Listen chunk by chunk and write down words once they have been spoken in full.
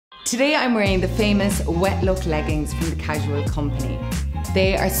Today I'm wearing the famous wet look leggings from the Casual company.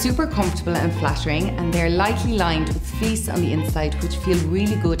 They are super comfortable and flattering, and they're lightly lined with fleece on the inside, which feel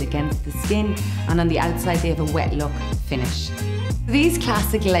really good against the skin, and on the outside they have a wet look finish. These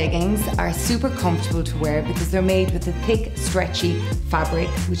classic leggings are super comfortable to wear because they're made with a thick, stretchy fabric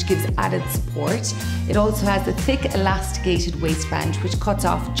which gives added support. It also has a thick, elasticated waistband which cuts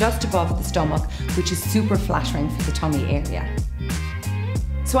off just above the stomach, which is super flattering for the tummy area.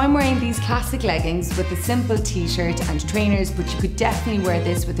 So I'm wearing these classic leggings with a simple t-shirt and trainers, but you could definitely wear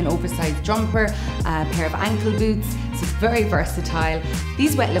this with an oversized jumper, a pair of ankle boots, so it's very versatile.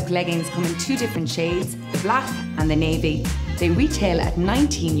 These wet look leggings come in two different shades, the black and the navy. They retail at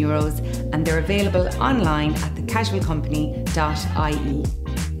 €19 and they're available online at thecasualcompany.ie.